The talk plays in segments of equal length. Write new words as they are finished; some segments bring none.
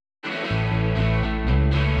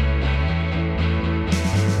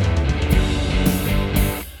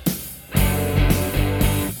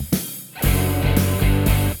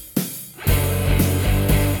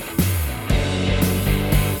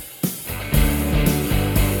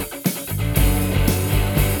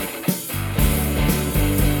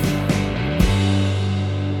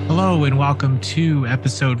Hello and welcome to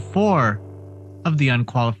episode 4 of the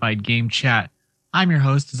Unqualified Game Chat. I'm your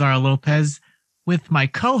host, Zara Lopez, with my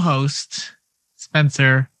co-host,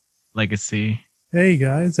 Spencer Legacy. Hey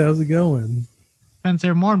guys, how's it going?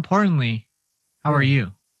 Spencer, more importantly, how are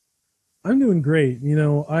you? I'm doing great. You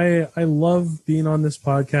know, I love being on this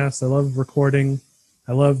podcast. I love recording.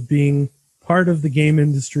 I love being part of the game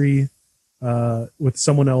industry with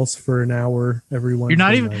someone else for an hour every Wednesday You're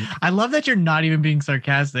not even. night. I love that you're not even being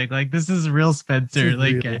sarcastic. Like, this is real Spencer.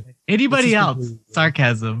 Like real. anybody else, real.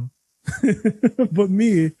 sarcasm. But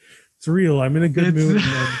me, it's real. I'm in a good mood. And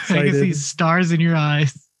I'm I can see stars in your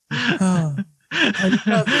eyes.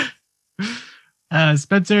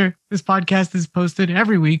 Spencer, this podcast is posted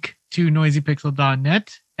every week to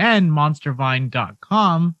noisypixel.net and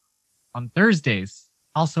monstervine.com on Thursdays.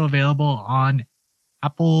 Also available on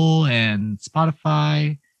Apple and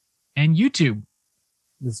Spotify and YouTube.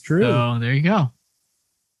 It's true. So there you go.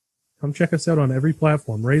 Come check us out on every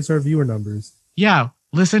platform. Raise our viewer numbers. Yeah,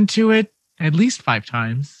 listen to it at least 5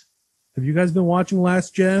 times. Have you guys been watching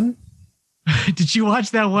Last Gen? Did you watch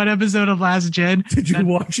that one episode of Last Gen? Did you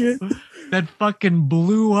watch it? That fucking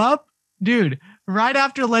blew up? Dude, right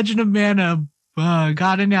after Legend of Mana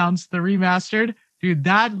got announced, the remastered, dude,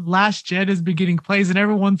 that Last Gen is beginning plays and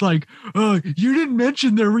everyone's like, oh, you didn't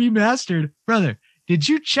mention they're remastered. Brother, did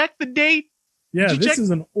you check the date? Yeah, this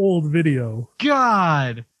is an old video.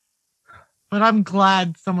 God. But I'm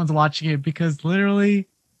glad someone's watching it because literally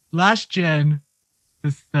Last Gen,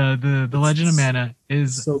 the Legend of Mana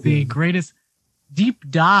is so the greatest deep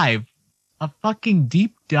dive, a fucking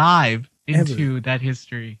deep dive into that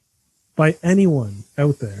history. By anyone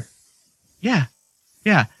out there. Yeah.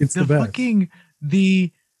 Yeah. It's the best. Fucking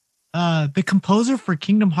the composer for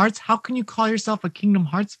Kingdom Hearts. How can you call yourself a Kingdom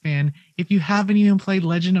Hearts fan if you haven't even played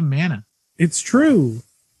Legend of Mana? It's true.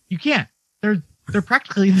 You can't. They're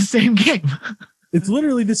practically the same game. It's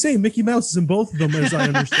literally the same. Mickey Mouse is in both of them, as I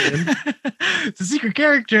understand. It's a secret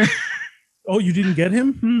character. Oh, you didn't get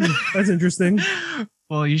him? That's interesting.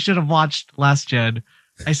 Well, you should have watched Last Gen.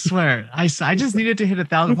 I swear. I just needed to hit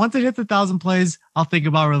 1,000. Once it hits 1,000 plays, I'll think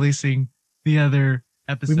about releasing the other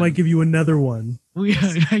episode. We might give you another one. We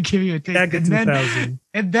might give you a taste. Back at 2,000.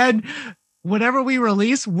 And then whatever we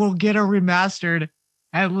release, we'll get a remastered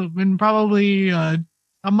in probably a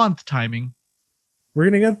month timing. We're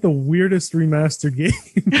going to get the weirdest remastered game.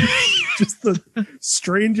 Just the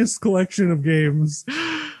strangest collection of games.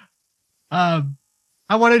 I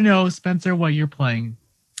want to know, Spencer, what you're playing.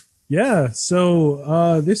 Yeah,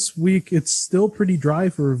 so this week it's still pretty dry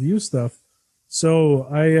for review stuff. So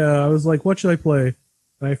I was like, what should I play?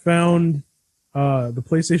 And I found the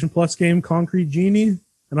PlayStation Plus game Concrete Genie,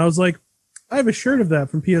 and I was like, I have a shirt of that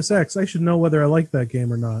from PSX. I should know whether I like that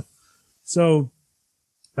game or not. So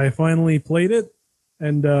I finally played it,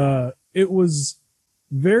 and it was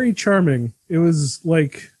very charming. It was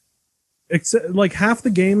like, half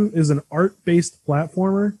the game is an art-based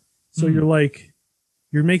platformer. So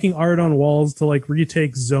you're making art on walls to like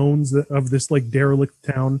retake zones of this like derelict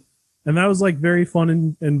town. And that was like very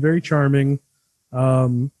fun and very charming.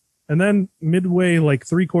 And then midway, like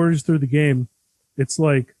 3/4 through the game, it's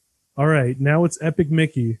like, all right, now it's Epic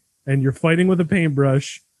Mickey and you're fighting with a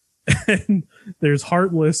paintbrush and there's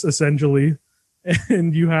Heartless essentially.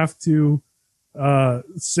 And you have to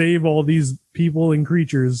save all these people and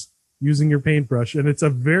creatures using your paintbrush. And it's a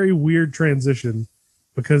very weird transition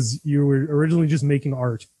because you were originally just making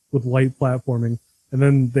art with light platforming, and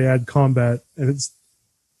then they add combat, and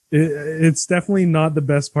it's definitely not the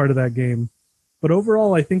best part of that game. But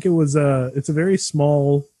overall, I think it's a very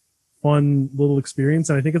small, fun little experience,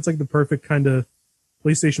 and I think it's like the perfect kind of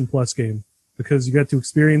PlayStation Plus game because you get to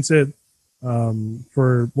experience it not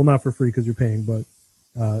for free because you're paying, but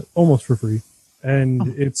almost for free, and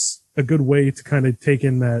it's a good way to kind of take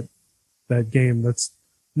in that game.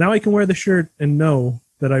 Now I can wear the shirt and know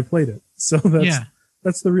that I played it. So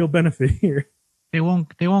that's the real benefit here. They won't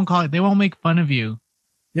make fun of you.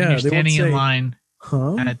 Yeah, you're standing in line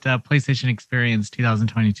at PlayStation Experience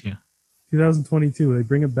 2022. 2022, they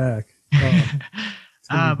bring it back.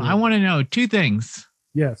 I want to know 2 things.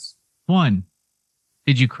 Yes. 1,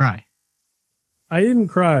 did you cry? I didn't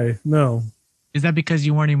cry. No. Is that because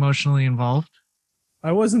you weren't emotionally involved?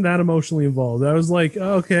 I wasn't that emotionally involved. I was like,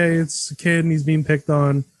 okay, it's a kid and he's being picked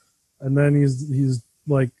on, and then he's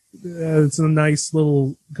like, it's a nice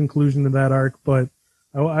little conclusion to that arc, but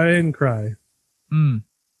I didn't cry.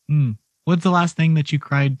 What's the last thing that you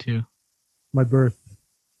cried to? My birth.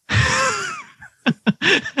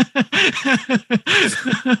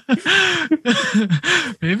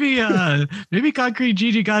 Maybe Concrete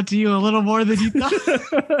Gigi got to you a little more than you thought.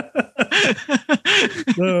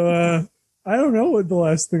 So I don't know what the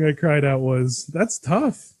last thing I cried out was. That's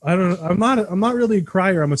tough. I'm not really a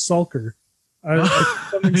crier. I'm a sulker. I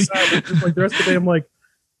something sad. Just like the rest of the day, I'm like,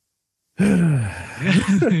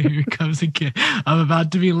 here comes again. I'm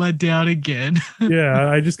about to be let down again. yeah.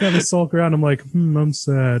 I just kind of sulk around. I'm like, I'm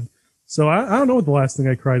sad. So I don't know what the last thing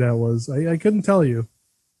I cried out was. I couldn't tell you.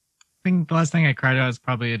 I think the last thing I cried out was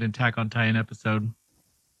probably an Attack on Titan episode.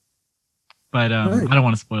 But right. I don't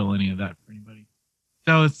want to spoil any of that for anybody.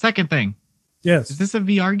 So second thing. Yes. Is this a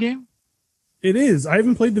VR game? It is. I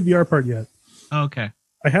haven't played the VR part yet. Oh, okay.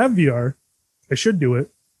 I have VR. I should do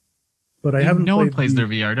it. But I haven't. No one plays their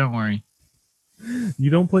VR. Don't worry. You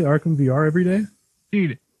don't play Arkham VR every day?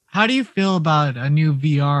 Dude, how do you feel about a new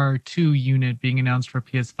VR 2 unit being announced for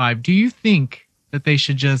PS5? Do you think that they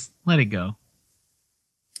should just let it go?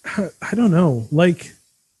 I don't know. Like,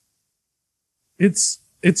 it's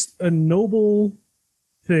a noble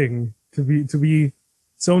thing to be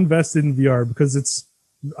so invested in VR because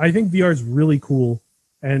I think VR is really cool,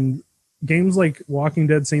 and games like Walking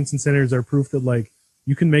Dead, Saints and Sinners are proof that like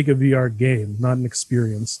you can make a VR game, not an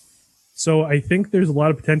experience. So I think there's a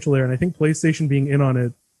lot of potential there, and I think PlayStation being in on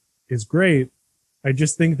it is great. I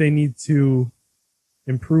just think they need to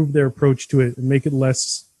improve their approach to it and make it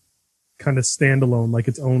less kind of standalone, like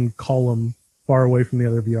its own column far away from the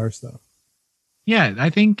other VR stuff. Yeah,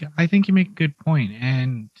 I think you make a good point.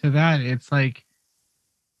 And to that, it's like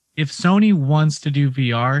if Sony wants to do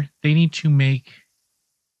VR, they need to make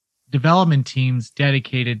development teams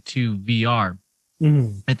dedicated to VR.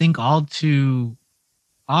 Mm-hmm. I think all too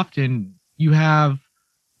often you have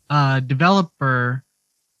a developer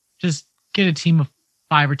just get a team of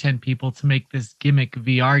 5 or 10 people to make this gimmick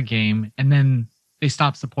VR game, and then they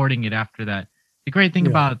stop supporting it after that. The great thing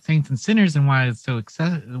about Saints and Sinners and why it's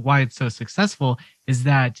so successful is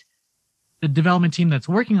that the development team that's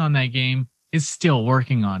working on that game is still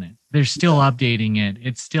working on it. They're still updating it.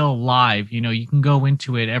 It's still live. You know, you can go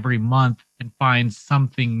into it every month and find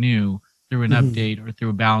something new through an update or through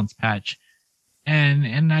a balance patch.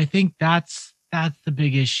 And I think that's the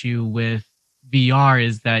big issue with VR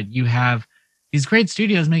is that you have these great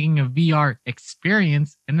studios making a VR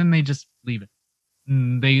experience and then they just leave it.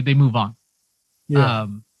 And they move on. Yeah.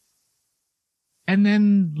 And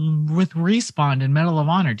then with Respawn and Medal of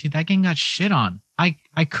Honor, dude, that game got shit on.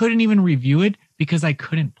 I couldn't even review it because I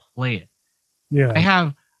couldn't play it. Yeah.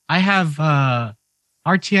 I have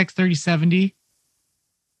RTX 3070.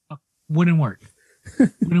 Wouldn't work.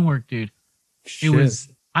 Wouldn't work, dude. Shit.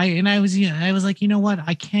 I was like, you know what?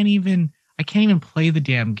 I can't even play the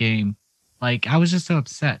damn game. Like I was just so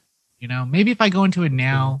upset. You know, maybe if I go into it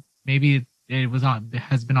now, maybe it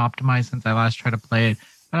has been optimized since I last tried to play it.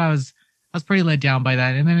 But I was pretty let down by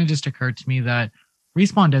that. And then it just occurred to me that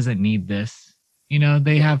Respawn doesn't need this. You know,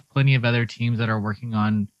 they have plenty of other teams that are working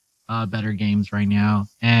on better games right now,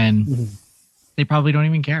 and they probably don't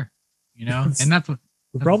even care. You know, and that's what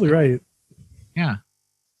you're probably right. Yeah.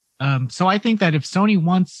 So I think that if Sony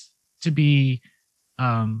wants to be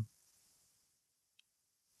a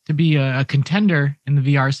contender in the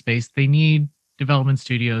VR space, they need development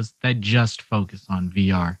studios that just focus on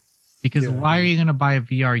VR. Because why are you going to buy a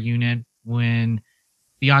VR unit when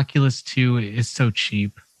the Oculus 2 is so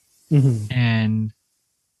cheap? And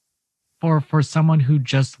for someone who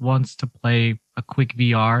just wants to play a quick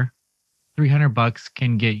VR, $300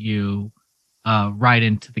 can get you right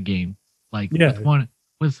into the game. Like with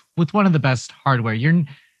one of the best hardware.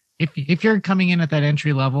 If you're coming in at that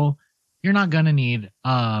entry level, you're not gonna need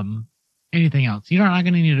anything else. You're not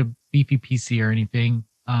gonna need a beefy PC or anything.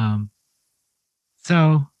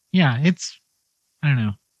 So yeah, it's I don't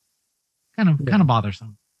know, kind of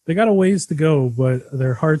bothersome. They got a ways to go, but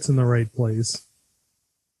their heart's in the right place.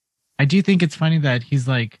 I do think it's funny that he's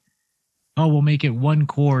like, "Oh, we'll make it one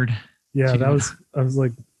cord." Yeah, I was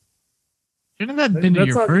like, shouldn't that been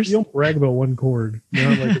your first? You don't brag about one cord. You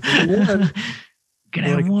know, like gonna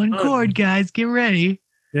have one cord, guys. Get ready.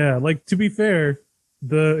 Yeah, like to be fair,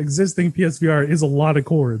 the existing PSVR is a lot of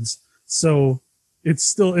cords, so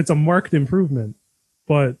it's a marked improvement,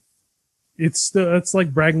 but it's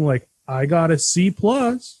like bragging like I got a C+.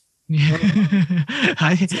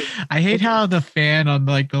 I hate how the fan on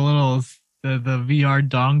like the little the VR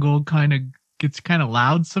dongle kind of gets kind of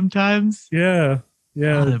loud sometimes. Yeah.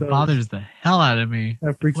 It bothers the hell out of me.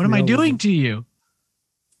 What am I doing to you?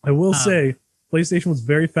 I will say, PlayStation was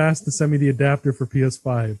very fast to send me the adapter for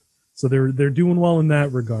PS5, so they're doing well in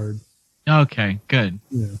that regard. Okay, good.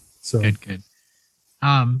 Yeah. So good.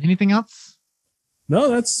 Anything else? No,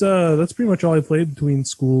 that's pretty much all I played between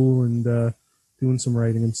school and doing some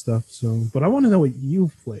writing and stuff. So, but I want to know what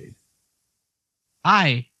you've played.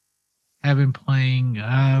 I have been playing.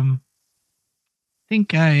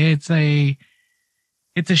 Think it's a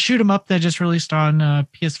shoot 'em up that just released on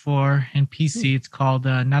PS4 and PC. It's called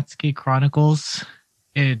Natsuki Chronicles.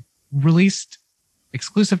 It released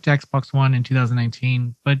exclusive to Xbox One in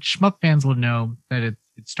 2019, but shmup fans will know that it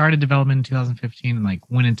started development in 2015 and like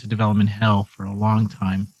went into development hell for a long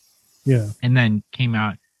time. Yeah, and then came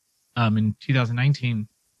out in 2019.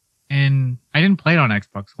 And I didn't play it on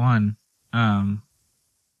Xbox One,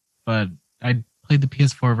 but I played the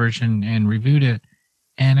PS4 version and reviewed it.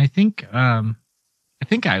 And I think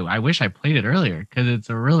I wish I played it earlier because it's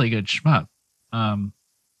a really good shmup.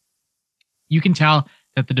 You can tell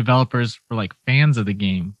that the developers were like fans of the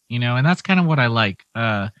game, and that's kind of what I like.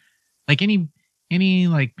 Like any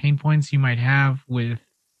like pain points you might have with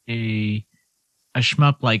a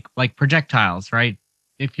shmup like projectiles, right?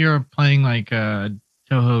 If you're playing like a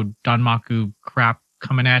Toho Danmaku crap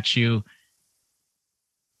coming at you,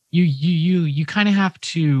 you kind of have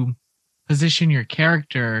to position your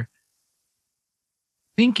character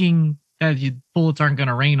thinking that bullets aren't going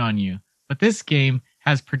to rain on you. But this game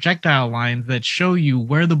has projectile lines that show you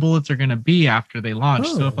where the bullets are going to be after they launch.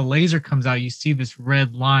 Oh. So if a laser comes out, you see this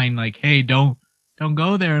red line like, hey, don't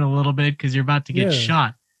go there in a little bit because you're about to get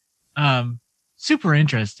shot. Super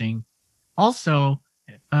interesting. Also,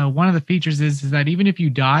 one of the features is that even if you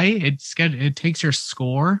die, it takes your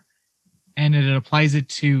score and it applies it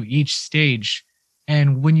to each stage.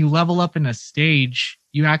 And when you level up in a stage,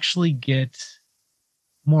 you actually get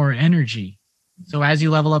more energy. So as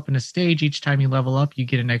you level up in a stage, each time you level up, you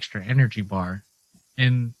get an extra energy bar.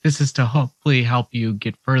 And this is to hopefully help you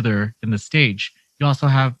get further in the stage. You also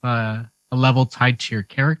have a level tied to your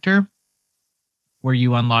character where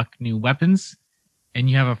you unlock new weapons. And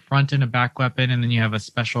you have a front and a back weapon, and then you have a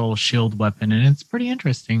special shield weapon, and it's pretty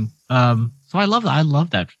interesting. So I love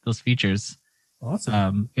those features.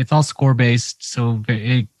 Awesome. It's all score based, so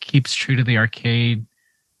it keeps true to the arcade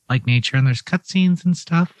like nature, and there's cutscenes and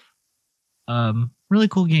stuff. Really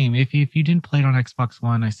cool game. If you didn't play it on Xbox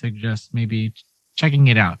One, I suggest maybe checking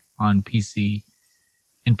it out on PC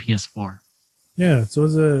and PS4. Yeah. So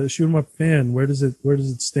as a shoot 'em up fan, where does it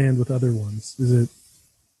stand with other ones? Is it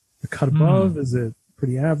a cut above? Is it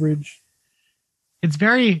pretty average? It's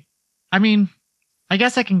very, I mean, I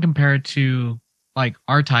guess I can compare it to like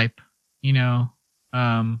R-Type, but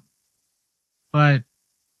I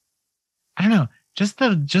don't know. Just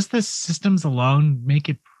the systems alone make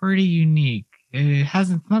it pretty unique. It's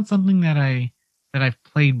not something that I've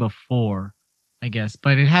played before, I guess,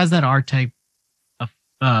 but it has that R-Type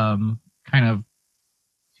kind of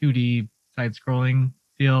 2D side scrolling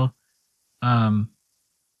feel.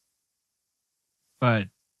 But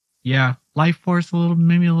yeah, Life Force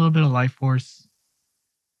maybe a little bit of Life Force.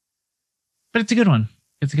 But it's a good one.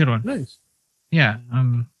 Nice. Yeah.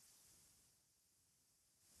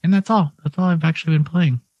 And that's all. That's all I've actually been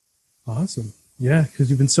playing. Awesome. Yeah,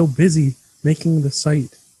 because you've been so busy making the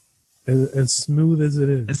site as smooth as it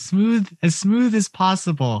is. As smooth as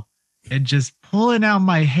possible. And just pulling out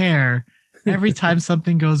my hair every time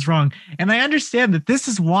something goes wrong. And I understand that this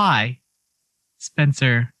is why,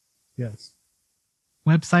 Spencer. Yes.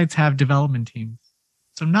 Websites have development teams.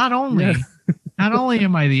 So not only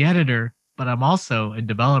am I the editor, but I'm also a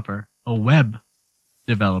developer, a web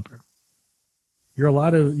developer. You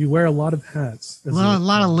wear a lot of hats. A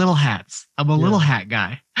lot of little hats. I'm a little hat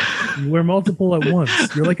guy. You wear multiple at once.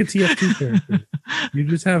 You're like a TF2 character. You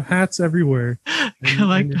just have hats everywhere. I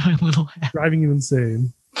like my little hat. Driving you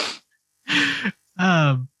insane.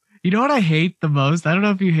 You know what I hate the most? I don't know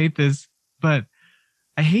if you hate this, but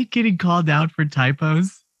I hate getting called out for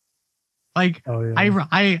typos. Like,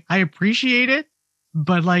 I appreciate it,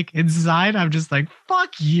 but like inside, I'm just like,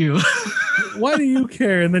 fuck you. Why do you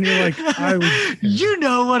care? And then you're like, I would care. You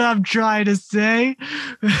know what I'm trying to say.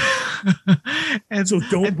 And so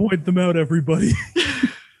don't point them out, everybody.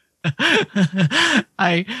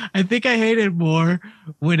 I think I hate it more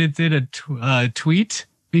when it's in a tweet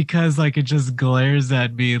because like it just glares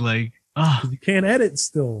at me like, oh, you can't edit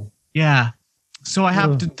still. Yeah. So I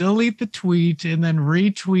have to delete the tweet and then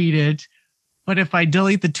retweet it. But if I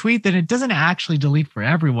delete the tweet, then it doesn't actually delete for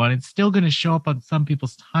everyone. It's still going to show up on some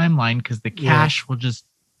people's timeline because the cache will just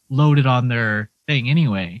load it on their thing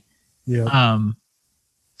anyway. Yeah.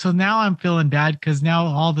 So now I'm feeling bad because now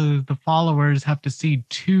all the followers have to see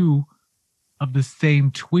two of the same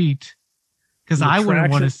tweet because I wouldn't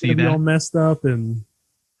want to see that. All messed up and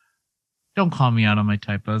don't call me out on my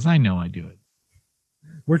typos. I know I do it.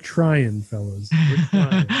 We're trying, fellas. We're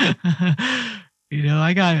trying.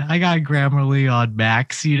 I got Grammarly on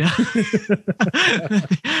Max,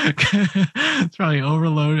 It's probably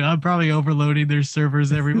overloaded. I'm probably overloading their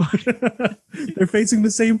servers every morning. They're facing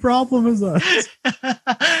the same problem as us.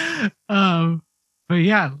 But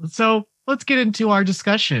yeah, so let's get into our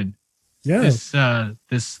discussion Yeah.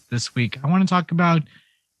 this week. I want to talk about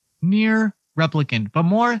Near Replicant, but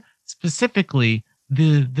more specifically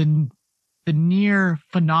the near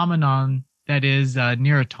phenomenon that is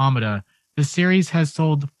Near Automata. The series has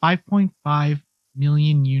sold 5.5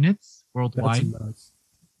 million units worldwide. That's nuts.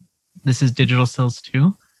 This is digital sales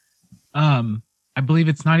too. I believe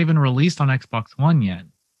it's not even released on Xbox One yet.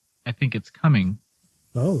 I think it's coming.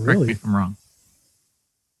 Oh, Correct me really? if I'm wrong.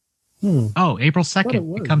 Hmm. Oh, April Thought 2nd. it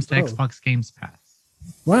was. It comes to Oh. Xbox Games Pass.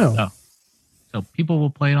 Wow. So people will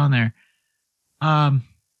play it on there.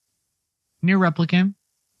 Near Replicant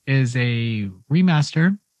is a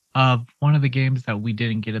remaster of one of the games that we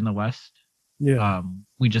didn't get in the West. Yeah.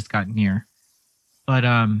 We just got Near. But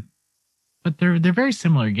they're very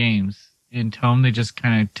similar games in tone. They just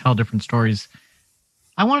kind of tell different stories.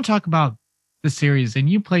 I want to talk about the series, and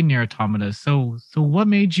you played Near Automata. So what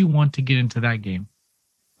made you want to get into that game?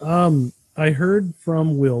 I heard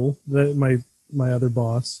from Will, that my other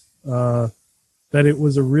boss, that it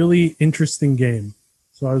was a really interesting game.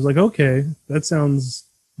 So I was like, okay, that sounds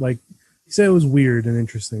like, he said it was weird and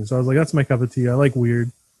interesting. So I was like, that's my cup of tea. I like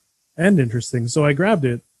weird and interesting. So I grabbed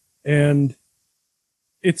it, and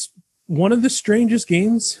it's one of the strangest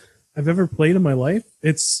games I've ever played in my life.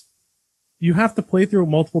 You have to play through it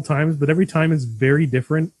multiple times, but every time is very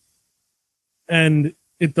different. And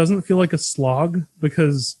it doesn't feel like a slog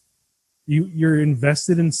because you're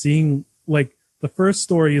invested in seeing, like, the first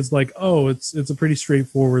story is like, oh, it's a pretty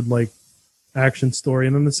straightforward, like, action story.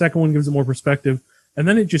 And then the second one gives it more perspective. And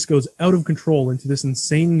then it just goes out of control into this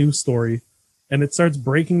insane new story. And it starts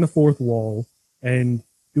breaking the fourth wall and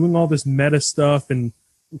doing all this meta stuff and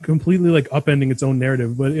completely like upending its own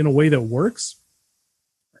narrative, but in a way that works.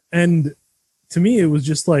 And to me, it was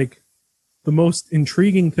just like the most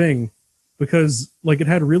intriguing thing because like it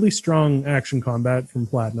had really strong action combat from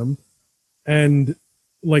Platinum. And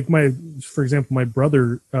like for example, my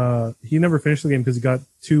brother, he never finished the game because he got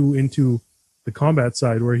too into the combat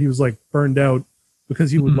side where he was like burned out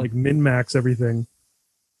because he would like min-max everything.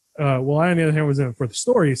 Well, I, on the other hand, was in it for the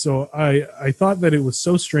story. So I thought that it was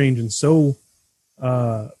so strange and so,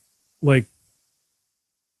 like,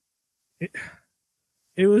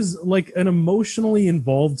 it was like an emotionally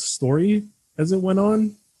involved story as it went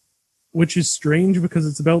on, which is strange because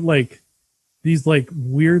it's about like these like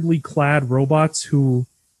weirdly clad robots who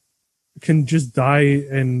can just die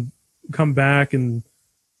and come back, and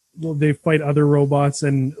they fight other robots,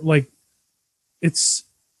 and like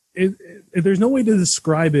there's no way to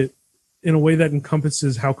describe it in a way that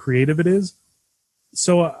encompasses how creative it is.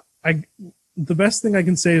 So the best thing I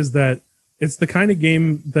can say is that it's the kind of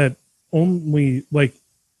game that only like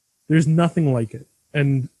there's nothing like it.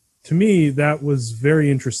 And to me, that was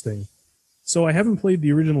very interesting. So I haven't played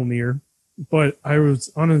the original Nier, but I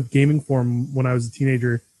was on a gaming forum when I was a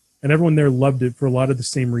teenager, and everyone there loved it for a lot of the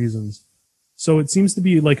same reasons. So it seems to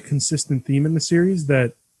be like a consistent theme in the series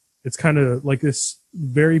that it's kind of like this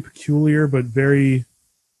very peculiar, but very,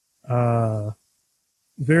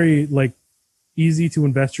 very like easy to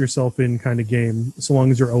invest yourself in kind of game, so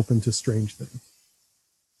long as you're open to strange things.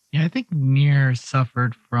 Yeah, I think Nier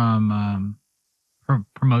suffered from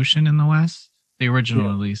promotion in the West, the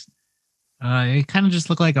original at least. It kind of just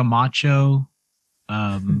looked like a macho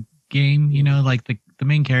game, you know, like the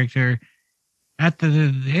main character at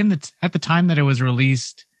the time that it was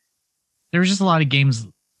released, there was just a lot of games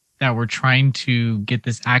that were trying to get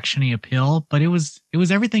this actiony appeal, but it was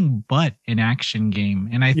everything but an action game.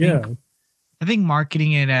 And I think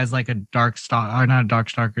marketing it as like a dark stalk, or not Dark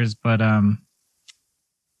Stalkers, but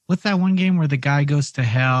what's that one game where the guy goes to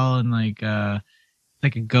hell and like a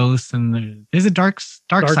ghost, and there's a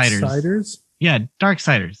Darksiders. Yeah,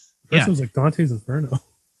 Darksiders. First was like Dante's Inferno.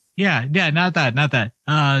 Yeah, not that.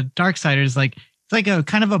 Darksiders, like it's like a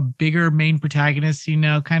kind of a bigger main protagonist, you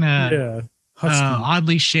know, kind of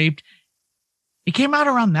oddly shaped. It came out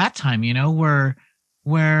around that time, you know, where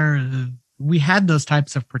we had those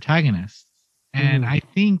types of protagonists, and I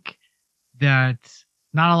think that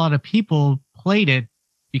not a lot of people played it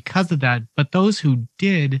because of that, but those who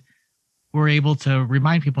did were able to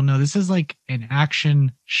remind people, no, this is like an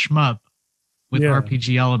action shmup with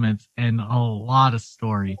RPG elements and a lot of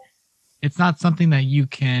story. It's not something that you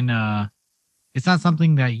can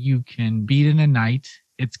beat in a night.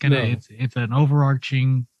 It's an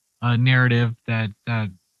overarching narrative that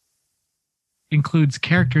includes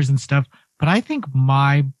characters and stuff. But I think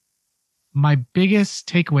my my biggest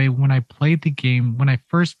takeaway when I played the game, when I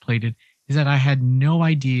first played it, is that I had no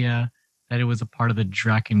idea that it was a part of the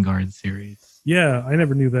Drakengard series. Yeah, I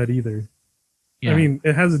never knew that either. Yeah. I mean,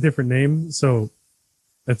 it has a different name, so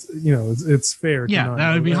that's it's fair. Yeah, to not that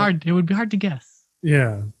know would be hard. It would be hard to guess.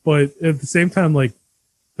 Yeah, but at the same time, like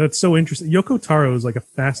that's so interesting. Yoko Taro is like a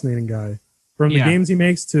fascinating guy. From the games he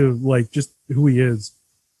makes to like just who he is,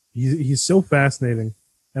 he's so fascinating,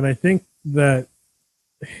 and I think that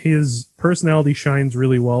his personality shines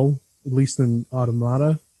really well, at least in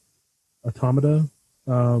Automata.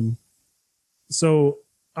 So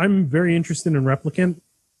I'm very interested in Replicant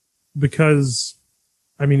because,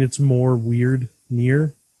 I mean, it's more weird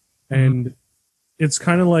Nier, and it's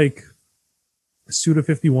kind of like Suda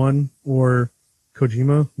 51 or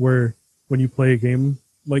Kojima, where when you play a game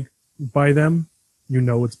like by them, you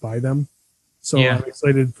know it's by them. So I'm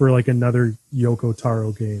excited for like another Yoko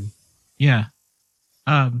Taro game. Yeah.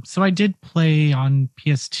 So I did play on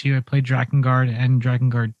PS2. I played Drakengard and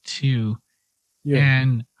Drakengard 2. Yeah.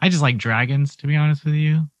 And I just like dragons, to be honest with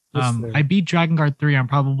you. I beat Drakengard 3. I'm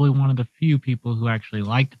probably one of the few people who actually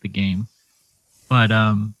liked the game. But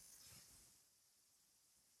I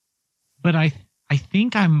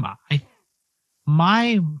think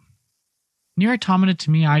my Nier Automata,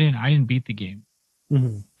 to me, I didn't beat the game.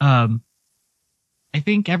 Mm-hmm. I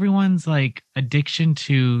think everyone's like addiction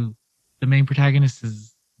to the main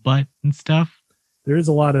protagonist's butt and stuff. There's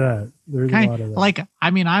a lot of that. Like,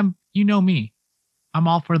 I mean, you know me, I'm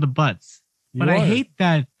all for the butts, but I hate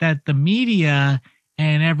that the media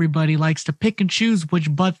and everybody likes to pick and choose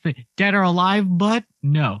which butts, the dead or alive butt.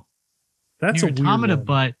 No, that's Nier a Automata weird one.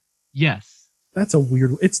 butt. Yes, that's a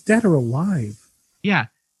weird. It's dead or alive. Yeah.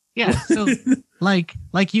 So like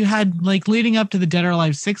you had like leading up to the Dead or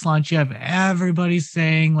Alive 6 launch, you have everybody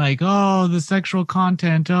saying like, oh, the sexual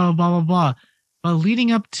content, oh, blah blah blah. But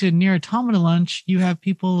leading up to Nier Automata launch, you have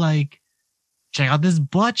people like, check out this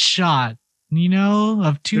butt shot, of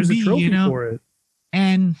 2B. There's a trophy for it,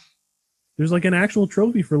 and there's like an actual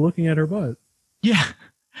trophy for looking at her butt. Yeah,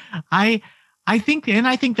 I think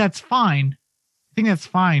that's fine. I think that's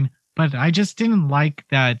fine, but I just didn't like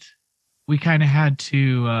that. We kind of had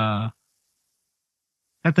to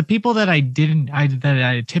that the people that I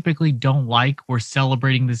typically don't like were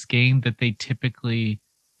celebrating this game that they typically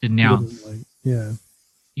denounce. Yeah,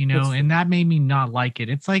 and that made me not like it.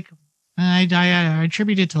 It's like I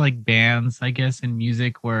attribute it to like bands, I guess, in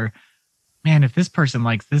music where, man, if this person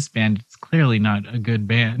likes this band, it's clearly not a good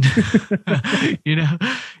band.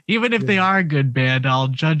 Even if they are a good band, I'll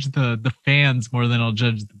judge the fans more than I'll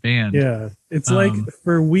judge the band. Yeah, it's like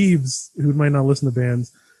for weebs who might not listen to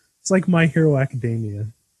bands, it's like My Hero Academia.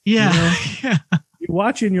 Yeah, You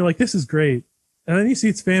watch it and you're like, this is great, and then you see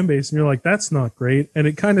its fan base and you're like, that's not great, and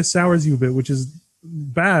it kind of sours you a bit, which is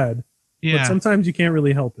bad. Yeah, but sometimes you can't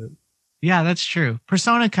really help it. Yeah, that's true.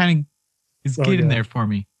 Persona kind of is getting there for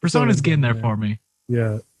me. Persona's getting there for me.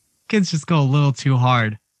 Yeah, kids just go a little too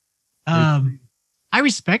hard. I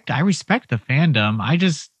respect the fandom. I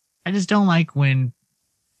just don't like when,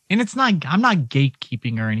 and it's not, I'm not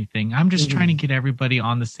gatekeeping or anything. I'm just trying to get everybody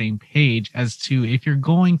on the same page as to, if you're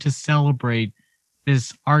going to celebrate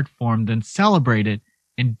this art form, then celebrate it,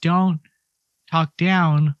 and don't talk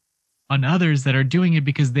down on others that are doing it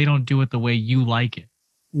because they don't do it the way you like it.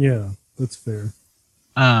 Yeah, that's fair.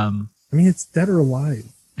 I mean, it's dead or alive.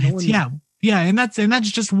 Yeah, and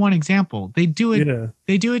that's just one example. They do it. Yeah.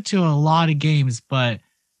 They do it to a lot of games, but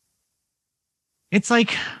it's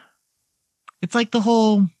like the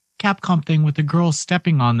whole Capcom thing with the girls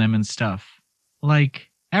stepping on them and stuff. Like,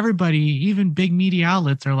 everybody, even big media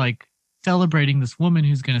outlets, are like celebrating this woman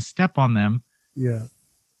who's going to step on them. Yeah,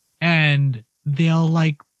 and they'll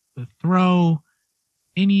like throw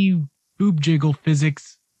any boob jiggle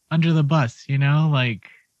physics under the bus. Like,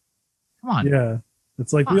 come on. Yeah.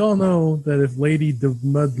 It's like, we all know that if Lady de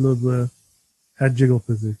Mudlubla had jiggle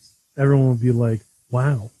physics, everyone would be like,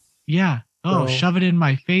 wow. Yeah. Oh, so, shove it in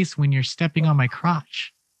my face when you're stepping on my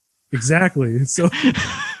crotch. Exactly. So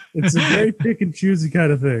it's a very pick and choosy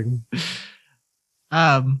kind of thing.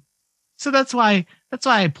 So that's why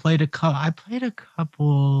I played a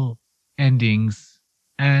couple endings,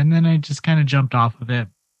 and then I just kind of jumped off of it.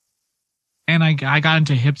 And I got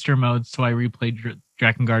into hipster mode, so I replayed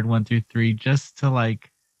Drakengard 1 through 3 just to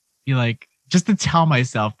just to tell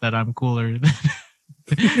myself that I'm cooler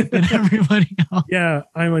than everybody else. Yeah,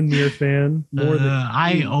 I'm a Nier fan.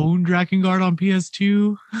 I own Drakengard on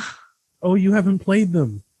PS2. Oh, you haven't played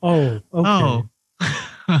them? Oh, okay. Oh,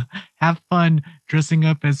 have fun dressing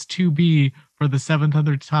up as 2B for the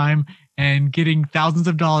 700th time and getting thousands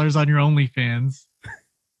of dollars on your OnlyFans.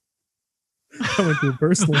 That went to a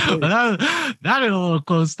personal place. that is a little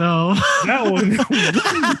close though. That one.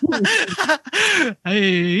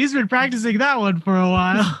 Hey, he's been practicing that one for a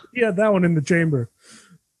while. He had that one in the chamber.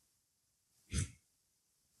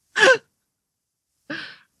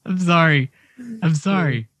 I'm sorry.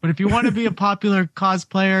 But if you want to be a popular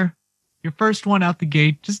cosplayer, your first one out the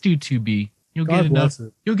gate, just do 2B. You'll God get enough. bless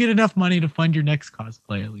it. You'll get enough money to fund your next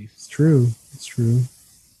cosplay at least. It's true. It's true.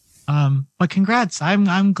 But congrats.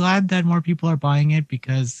 I'm glad that more people are buying it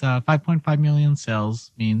because 5.5 million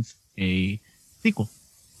sales means a sequel.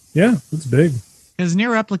 Yeah, it's big. Because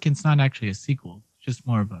Nier Replicant's not actually a sequel, it's just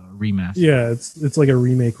more of a remaster. Yeah, it's like a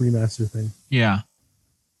remake remaster thing. Yeah.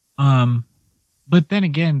 But then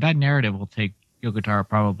again, that narrative will take Yoko Taro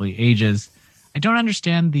probably ages. I don't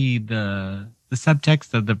understand the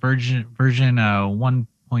subtext of the version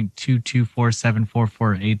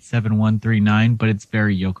 1.22474487139, but it's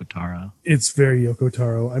very Yoko Taro. It's very Yoko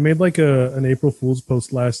Taro. I made like an April Fool's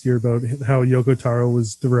post last year about how Yoko Taro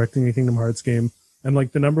was directing a Kingdom Hearts game, and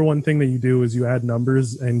like the number one thing that you do is you add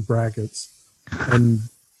numbers and brackets, and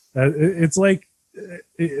it's like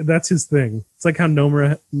that's his thing. It's like how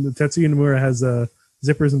Tetsuya Nomura has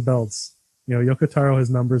zippers and belts. You know, Yoko Taro has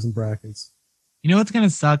numbers and brackets. You know what's gonna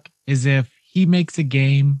suck is if he makes a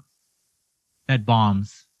game that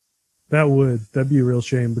bombs. That'd be a real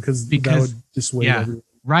shame because that would dissuade everyone.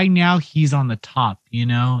 Right now he's on the top, you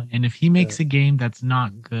know, and if he makes a game that's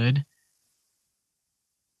not good,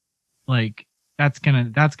 like that's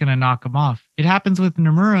gonna knock him off. It happens with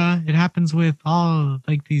Nomura. It happens with all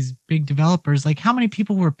like these big developers. Like how many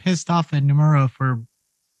people were pissed off at Nomura for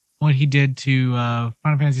what he did to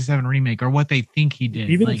Final Fantasy VII Remake or what they think he did?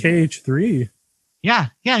 Even like, KH3. Yeah,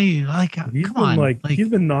 he's come on. He's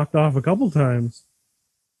been knocked off a couple times.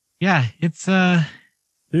 Yeah, it's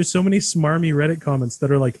there's so many smarmy Reddit comments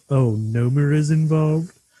that are like, "Oh, Nomura's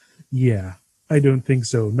involved." Yeah, I don't think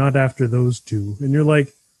so. Not after those two. And you're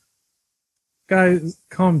like, guys,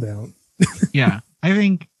 calm down. Yeah, I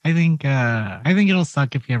think it'll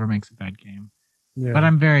suck if he ever makes a bad game. Yeah. But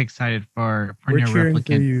I'm very excited for Nier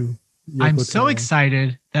Replicant. For you, I'm so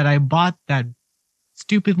excited that I bought that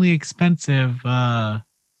stupidly expensive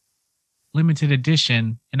limited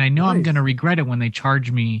edition, and I know I'm gonna regret it when they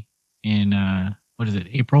charge me in what is it,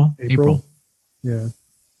 April? Yeah.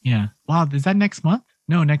 Wow, is that next month?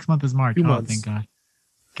 No, next month is March. 2 months. Thank God.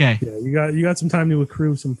 Okay. Yeah, you got some time to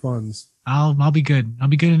accrue some funds. I'll be good. I'll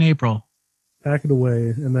be good in April. Pack it away,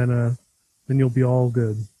 and then you'll be all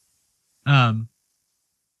good. But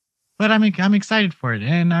I'm excited for it,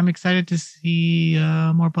 and I'm excited to see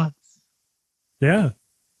more butts. Yeah,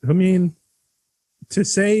 I mean, to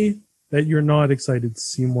say that you're not excited to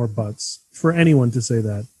see more butts, for anyone to say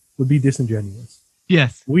that would be disingenuous.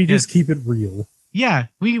 Yes, we just keep it real. Yeah,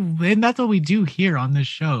 and that's what we do here on this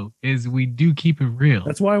show is we do keep it real.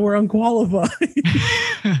 That's why we're unqualified.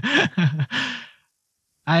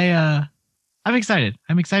 I'm excited.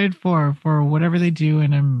 I'm excited for whatever they do,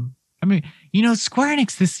 and you know, Square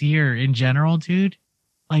Enix this year in general, dude.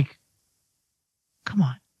 Like, come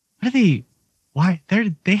on, what are they? Why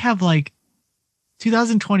they have like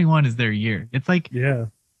 2021 is their year. It's like correct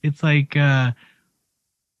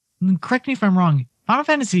me if I'm wrong. Final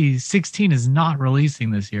Fantasy 16 is not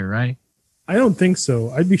releasing this year, right? I don't think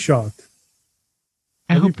so. I'd be shocked.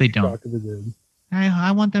 I hope they don't. If it did.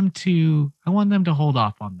 I want them to hold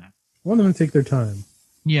off on that. I want them to take their time.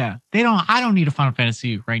 Yeah, I don't need a Final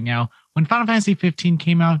Fantasy right now. When Final Fantasy 15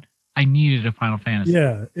 came out, I needed a Final Fantasy.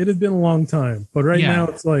 Yeah, it had been a long time, but right now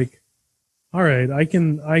it's like, all right, I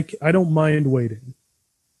don't mind waiting.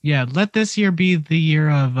 Yeah, let this year be the year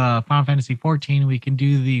of Final Fantasy 14. We can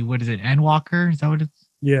do the Endwalker? Is that what it's?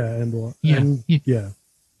 Yeah, Endwalker. Yeah.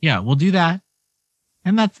 Yeah, we'll do that,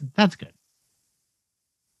 and that's good. That's good.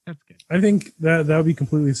 I think that would be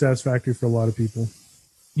completely satisfactory for a lot of people.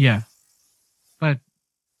 Yeah, but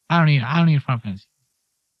I don't need a Final Fantasy.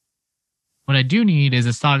 What I do need is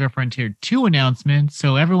a Saga Frontier 2 announcement,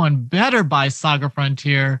 so everyone better buy Saga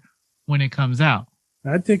Frontier when it comes out.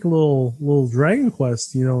 I'd take a little Dragon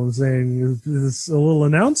Quest, you know what I'm saying? It's a little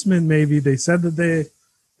announcement maybe. They said that they're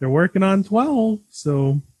working on 12,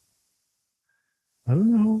 so I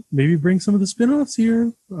don't know. Maybe bring some of the spin-offs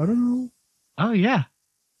here. I don't know. Oh yeah.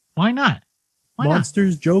 Why not?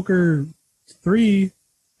 Monsters, Joker 3,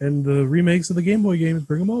 and the remakes of the Game Boy games,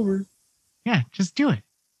 bring them over. Yeah, just do it.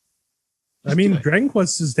 Dragon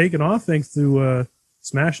Quest has taken off thanks to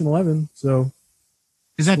Smash and 11, so...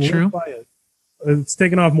 Is that true? It's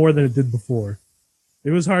taken off more than it did before. It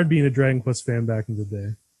was hard being a Dragon Quest fan back in the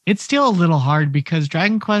day. It's still a little hard because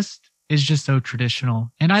Dragon Quest is just so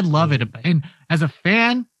traditional, and I love it. And as a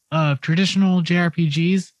fan of traditional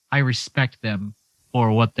JRPGs, I respect them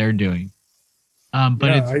for what they're doing. But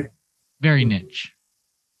Yeah, it's very niche.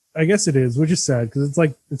 I guess it is, which is sad because it's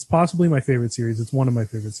like it's possibly my favorite series. It's one of my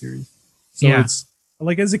favorite series. So Yeah. it's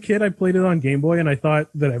like as a kid, I played it on Game Boy, and I thought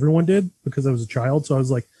that everyone did because I was a child. So I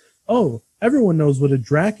was like, "Oh, everyone knows what a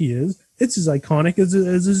Draki is. It's as iconic as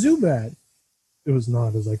a Zubat." It was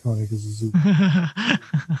not as iconic as a Zubat.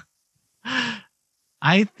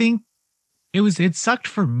 I think it sucked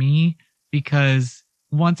for me because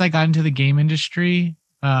once I got into the game industry,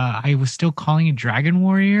 I was still calling it Dragon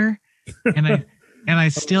Warrior, and I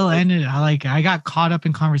still I got caught up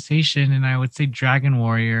in conversation, and I would say Dragon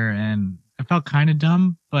Warrior, and I felt kind of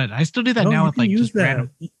dumb, but I still do that now with like just random.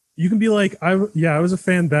 You can be like, I was a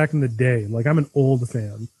fan back in the day. Like I'm an old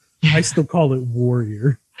fan. I still call it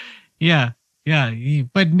Warrior. Yeah,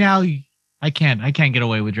 but now I can't get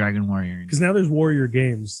away with Dragon Warrior because now there's Warrior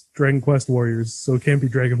games, Dragon Quest Warriors, so it can't be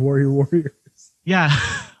Dragon Warrior Warriors. Yeah,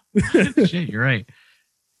 shit, you're right.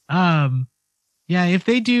 Yeah, if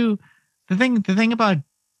they do the thing about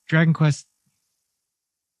Dragon Quest,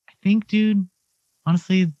 I think, dude,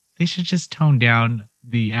 honestly, they should just tone down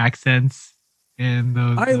the accents and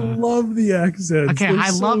those. I love the accents. Okay, I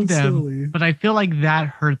love them, silly. But I feel like that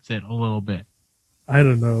hurts it a little bit. I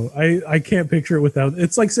don't know. I can't picture it without.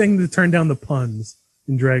 It's like saying to turn down the puns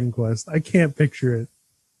in Dragon Quest. I can't picture it.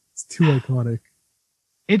 It's too iconic.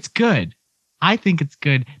 It's good. I think it's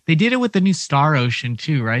good. They did it with the new Star Ocean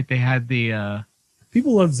too, right? They had the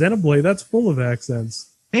people love Xenoblade. That's full of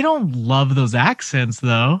accents. They don't love those accents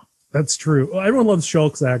though. That's true. Well, everyone loves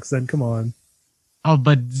Shulk's accent. Come on. Oh,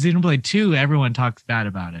 but Xenoblade 2, everyone talks bad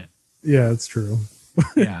about it. Yeah, it's true.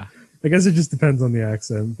 Yeah. I guess it just depends on the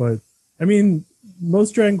accent, but I mean,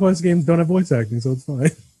 most Dragon Quest games don't have voice acting, so it's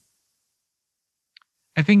fine.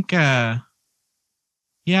 I think I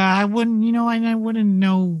wouldn't, I wouldn't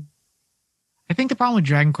know. I think the problem with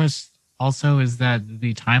Dragon Quest also is that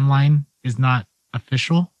the timeline is not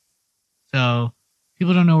official. So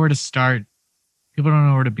people don't know where to start. People don't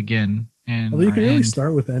know where to begin. And well, you can really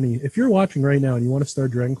start with any. If you're watching right now and you want to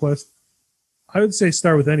start Dragon Quest, I would say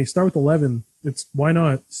start with any. Start with 11. Why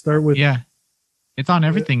not start with? Yeah, it's on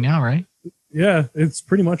everything now, right? Yeah, it's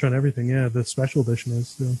pretty much on everything. Yeah, the special edition is.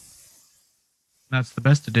 So. That's the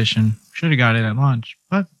best edition. Should have got it at launch,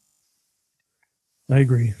 but I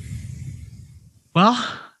agree. Well,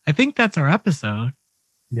 I think that's our episode.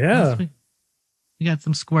 Yeah. We got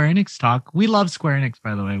some Square Enix talk. We love Square Enix,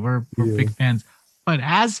 by the way. We're big fans. But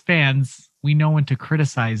as fans, we know when to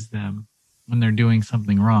criticize them when they're doing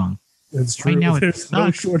something wrong. It's true. Right now, there's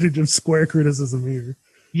no shortage of Square criticism here.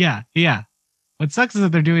 Yeah. What sucks is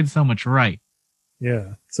that they're doing so much right.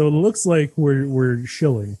 Yeah. So it looks like we're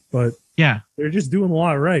shilling, but yeah, they're just doing a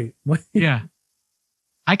lot right. Yeah.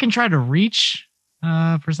 I can try to reach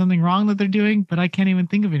for something wrong that they're doing, but I can't even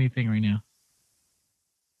think of anything right now.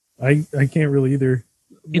 I can't really either.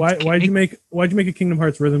 Why'd you make a Kingdom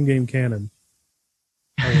Hearts rhythm game canon?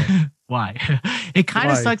 Oh, yeah. Why? It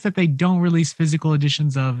kind of sucks that they don't release physical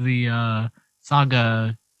editions of the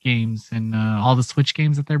Saga games and all the Switch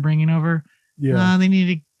games that they're bringing over. Yeah, they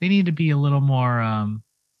need to be a little more.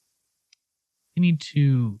 They need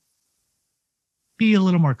to be a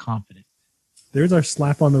little more confident. There's our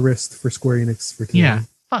slap on the wrist for Square Enix for today. Yeah,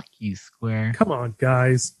 fuck you, Square. Come on,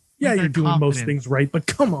 guys. Yeah, you're doing most things right, but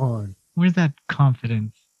come on. Where's that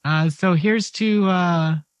confidence? So here's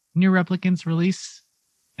to New Replicant's release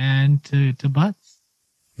and to Butts.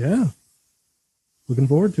 Yeah. Looking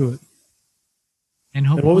forward to it. And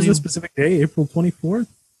hopefully, what was the specific day? April 24th?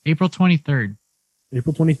 April 23rd.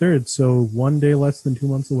 April 23rd. So 1 day less than 2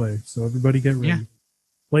 months away. So everybody get ready. Yeah.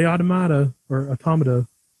 Play Automata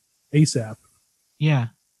ASAP. Yeah.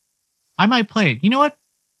 I might play it. You know what?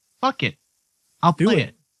 Fuck it. I'll play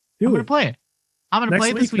it. I'm going to play it. I'm going to play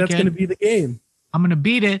it this weekend. That's going to be the game. I'm going to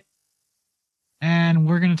beat it. And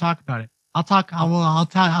we're going to talk about it. I'll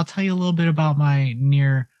tell you a little bit about my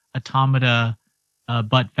Nier Automata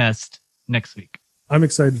Butt Fest next week. I'm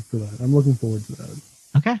excited for that. I'm looking forward to that.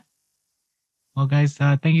 Okay. Well, guys,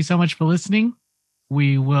 thank you so much for listening.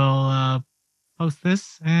 We will post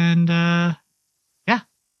this and yeah.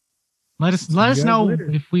 Let us know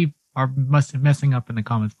later if we are messing up in the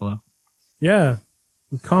comments below. Yeah.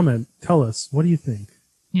 Comment. Tell us. What do you think?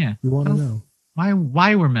 Yeah. We want to know.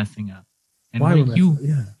 Why we're messing up. And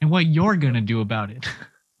what you're going to do about it.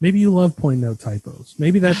 Maybe you love pointing out typos.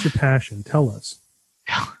 Maybe that's your passion. Tell us.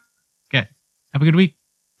 Okay. Have a good week.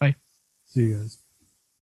 Bye. See you guys.